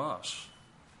learn it from us.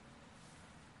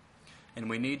 And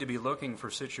we need to be looking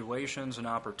for situations and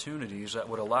opportunities that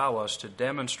would allow us to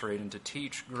demonstrate and to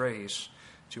teach grace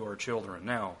to our children.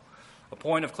 Now, a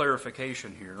point of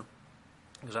clarification here,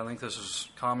 because I think this is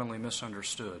commonly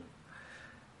misunderstood.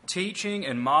 Teaching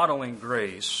and modeling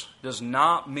grace does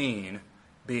not mean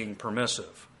being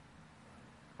permissive,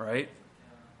 right?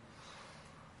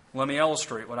 Let me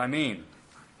illustrate what I mean.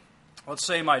 Let's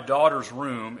say my daughter's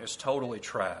room is totally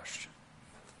trashed.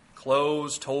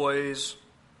 Clothes, toys,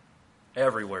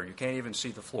 everywhere. You can't even see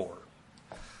the floor,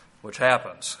 which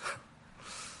happens.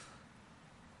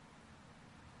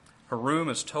 Her room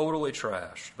is totally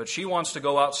trashed, but she wants to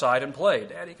go outside and play.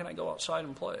 Daddy, can I go outside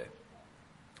and play?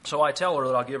 So I tell her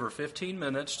that I'll give her 15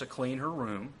 minutes to clean her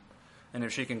room, and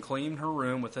if she can clean her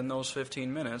room within those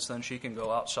 15 minutes, then she can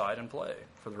go outside and play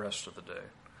for the rest of the day.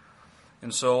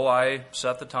 And so I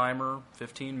set the timer,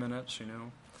 15 minutes,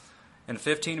 and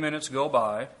 15 minutes go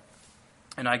by,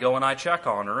 and I go and I check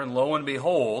on her, and lo and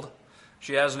behold,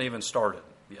 she hasn't even started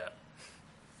yet,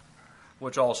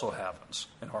 which also happens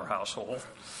in our household.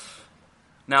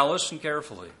 Now listen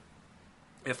carefully.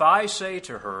 If I say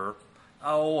to her,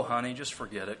 "Oh, honey, just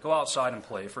forget it. Go outside and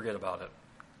play. Forget about it,"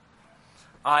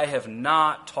 I have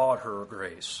not taught her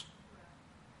grace.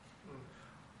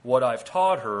 What I've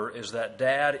taught her is that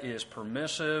Dad is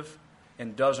permissive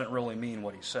and doesn't really mean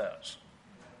what he says.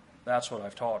 That's what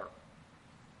I've taught her.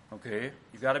 Okay?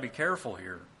 You've got to be careful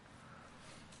here.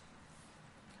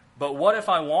 But what if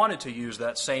I wanted to use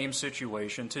that same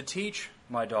situation to teach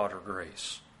my daughter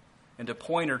grace and to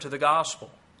point her to the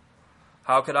gospel?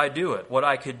 How could I do it? What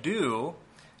I could do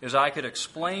is I could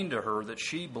explain to her that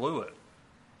she blew it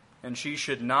and she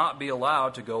should not be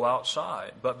allowed to go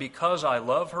outside. But because I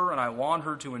love her and I want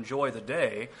her to enjoy the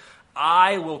day,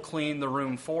 I will clean the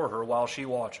room for her while she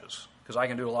watches, because I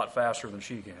can do it a lot faster than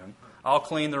she can. I'll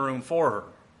clean the room for her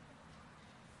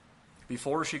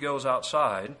before she goes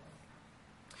outside.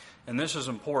 And this is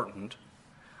important.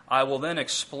 I will then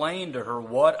explain to her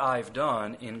what I've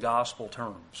done in gospel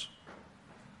terms,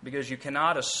 because you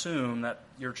cannot assume that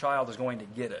your child is going to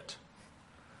get it.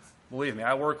 Believe me,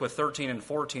 I work with 13 and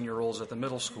 14-year-olds at the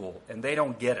middle school, and they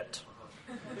don't get it.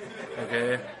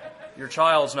 Okay? Your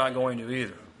child's not going to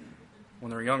either when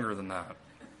they're younger than that.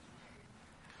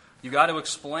 You've got to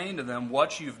explain to them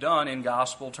what you've done in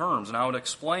gospel terms. And I would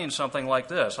explain something like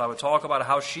this. I would talk about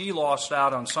how she lost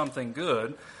out on something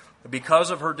good because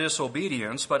of her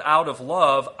disobedience, but out of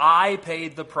love, I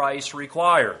paid the price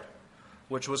required,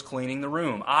 which was cleaning the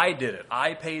room. I did it.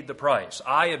 I paid the price.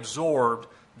 I absorbed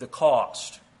the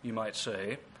cost, you might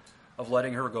say, of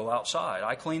letting her go outside.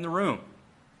 I cleaned the room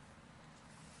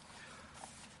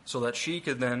so that she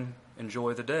could then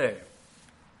enjoy the day.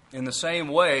 In the same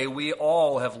way, we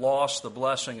all have lost the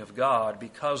blessing of God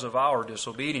because of our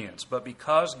disobedience. But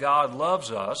because God loves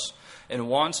us and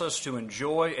wants us to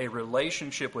enjoy a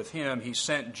relationship with Him, He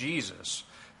sent Jesus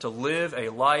to live a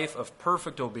life of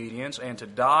perfect obedience and to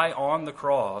die on the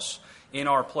cross in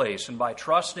our place. And by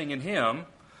trusting in Him,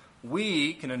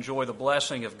 we can enjoy the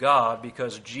blessing of God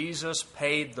because Jesus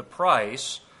paid the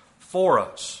price for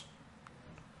us.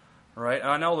 Right? And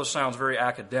I know this sounds very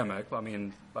academic. I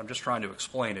mean, I'm just trying to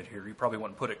explain it here. You probably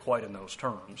wouldn't put it quite in those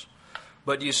terms.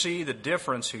 But do you see the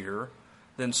difference here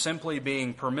than simply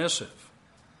being permissive?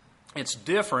 It's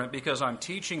different because I'm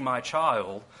teaching my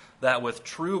child that with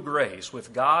true grace,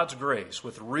 with God's grace,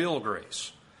 with real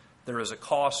grace, there is a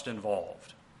cost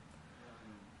involved.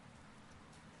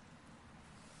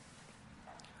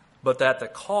 But that the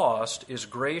cost is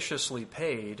graciously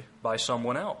paid by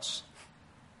someone else.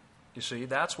 You see,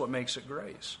 that's what makes it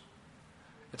grace.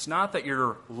 It's not that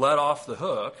you're let off the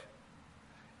hook.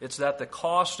 It's that the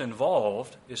cost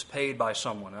involved is paid by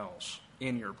someone else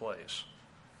in your place.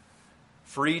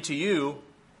 Free to you,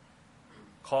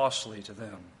 costly to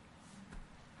them.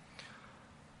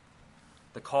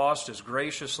 The cost is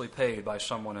graciously paid by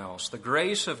someone else. The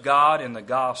grace of God in the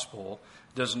gospel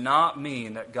does not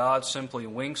mean that God simply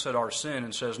winks at our sin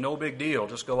and says, "No big deal,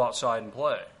 just go outside and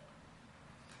play."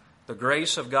 The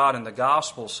grace of God in the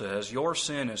gospel says, your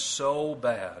sin is so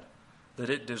bad that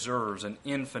it deserves an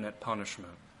infinite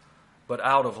punishment. But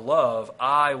out of love,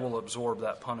 I will absorb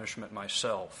that punishment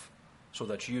myself so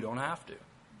that you don't have to.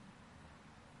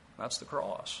 That's the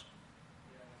cross.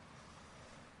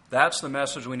 That's the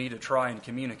message we need to try and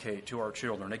communicate to our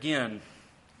children. Again,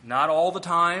 not all the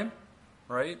time,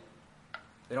 right?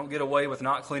 They don't get away with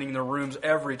not cleaning their rooms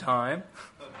every time.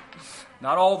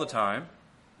 Not all the time.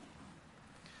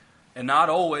 And not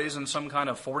always in some kind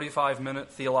of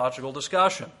 45-minute theological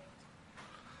discussion.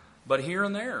 But here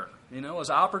and there, as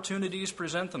opportunities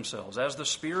present themselves, as the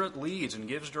Spirit leads and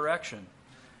gives direction,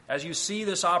 as you see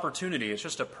this opportunity, it's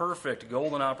just a perfect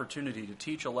golden opportunity to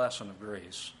teach a lesson of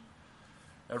grace.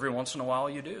 Every once in a while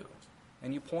you do.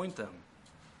 And you point them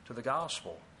to the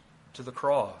gospel, to the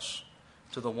cross,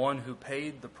 to the one who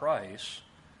paid the price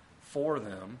for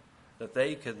them, that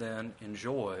they could then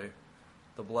enjoy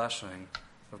the blessing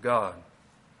of God.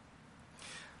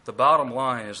 The bottom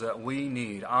line is that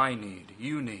I need,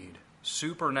 you need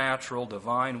supernatural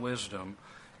divine wisdom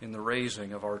in the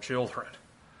raising of our children,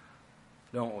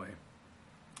 don't we?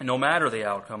 And no matter the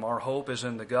outcome, our hope is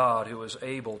in the God who is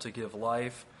able to give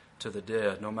life to the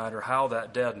dead, no matter how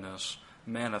that deadness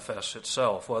manifests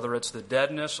itself, whether it's the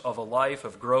deadness of a life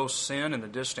of gross sin in a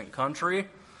distant country,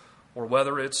 or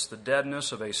whether it's the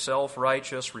deadness of a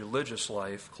self-righteous religious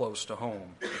life close to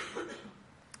home.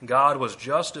 God was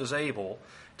just as able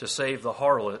to save the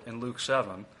harlot in Luke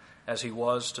 7 as he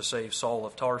was to save Saul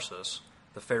of Tarsus,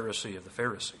 the Pharisee of the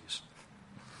Pharisees.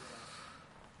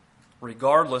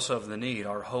 Regardless of the need,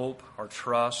 our hope, our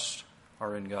trust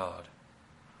are in God.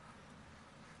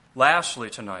 Lastly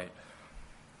tonight,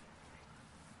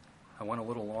 I went a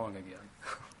little long again,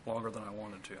 longer than I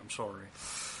wanted to, I'm sorry.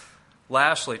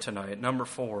 Lastly tonight, number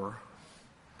 4,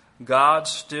 God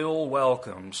still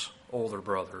welcomes older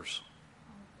brothers.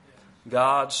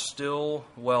 God still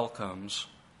welcomes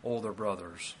older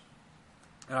brothers.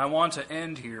 And I want to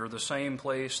end here the same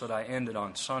place that I ended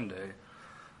on Sunday,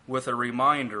 with a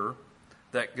reminder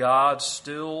that God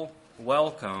still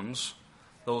welcomes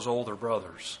those older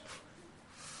brothers.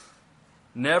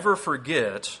 Never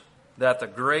forget that the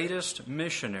greatest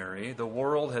missionary the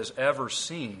world has ever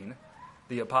seen,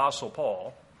 the Apostle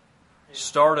Paul,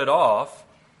 started off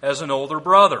as an older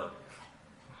brother.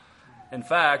 In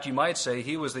fact, you might say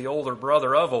he was the older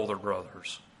brother of older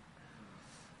brothers.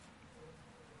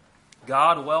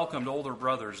 God welcomed older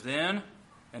brothers then,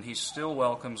 and he still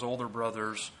welcomes older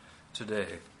brothers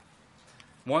today.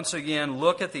 Once again,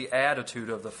 look at the attitude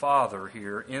of the father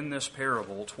here in this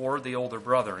parable toward the older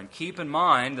brother. And keep in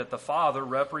mind that the father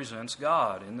represents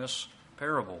God in this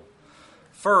parable.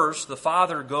 First, the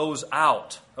father goes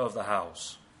out of the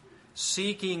house,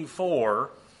 seeking for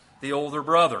the older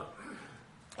brother,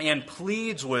 and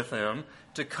pleads with him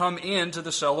to come into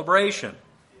the celebration.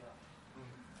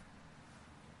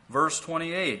 Verse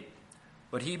 28,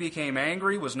 but he became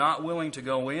angry, was not willing to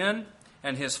go in,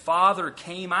 and his father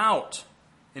came out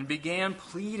and began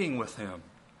pleading with him.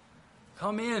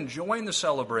 Come in, join the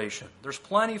celebration. There's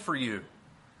plenty for you.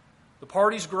 The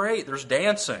party's great. There's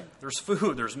dancing. There's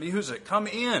food. There's music. Come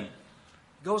in.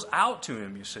 He goes out to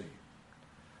him, you see.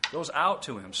 Goes out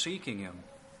to him, seeking him.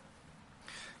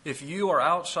 If you are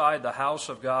outside the house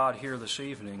of God here this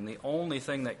evening, the only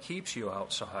thing that keeps you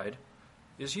outside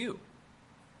is you.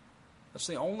 That's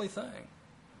the only thing.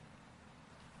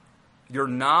 You're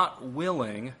not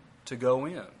willing to go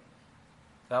in.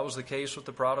 That was the case with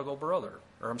the prodigal brother,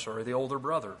 the older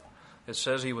brother. It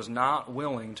says he was not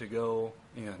willing to go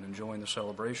in and join the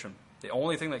celebration. The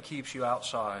only thing that keeps you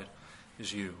outside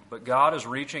is you. But God is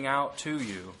reaching out to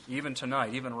you, even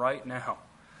tonight, even right now.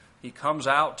 He comes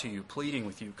out to you, pleading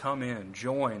with you, come in,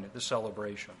 join the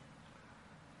celebration.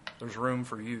 There's room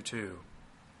for you too.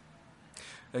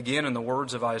 Again, in the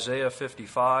words of Isaiah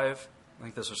 55, I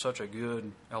think this is such a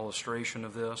good illustration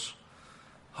of this.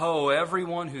 Ho,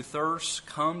 everyone who thirsts,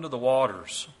 come to the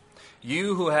waters.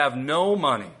 You who have no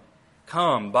money,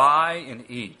 come, buy and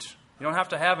eat. You don't have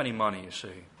to have any money, you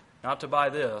see. Not to buy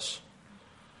this.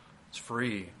 It's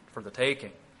free for the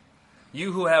taking.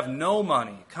 You who have no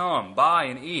money, come, buy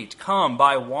and eat. Come,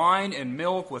 buy wine and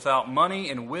milk without money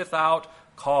and without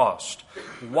cost.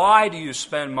 Why do you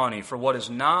spend money for what is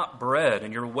not bread,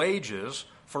 and your wages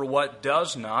for what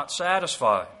does not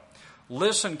satisfy?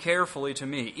 Listen carefully to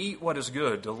me. Eat what is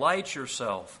good. Delight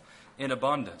yourself in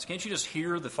abundance. Can't you just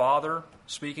hear the father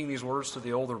speaking these words to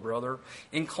the older brother?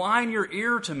 Incline your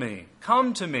ear to me.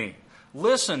 Come to me.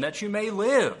 Listen that you may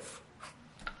live.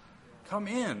 Come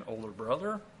in, older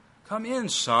brother. Come in,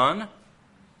 son.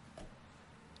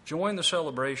 Join the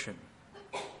celebration.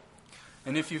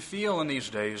 And if you feel in these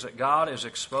days that God is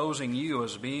exposing you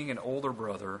as being an older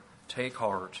brother, take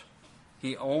heart.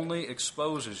 He only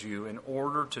exposes you in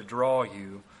order to draw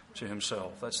you to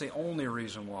himself. That's the only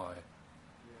reason why.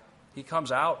 He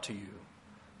comes out to you,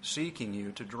 seeking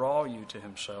you to draw you to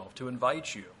himself, to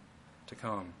invite you to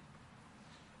come.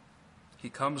 He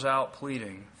comes out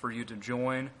pleading for you to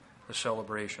join the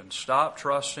celebration. Stop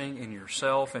trusting in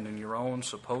yourself and in your own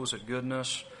supposed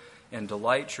goodness, and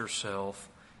delight yourself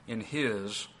in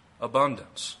His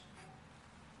abundance,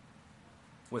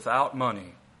 without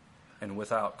money and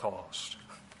without cost.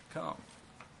 Come.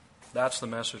 That's the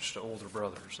message to older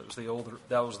brothers.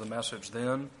 That was the message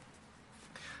then,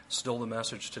 still the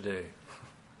message today.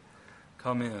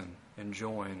 Come in and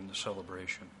join the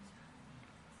celebration.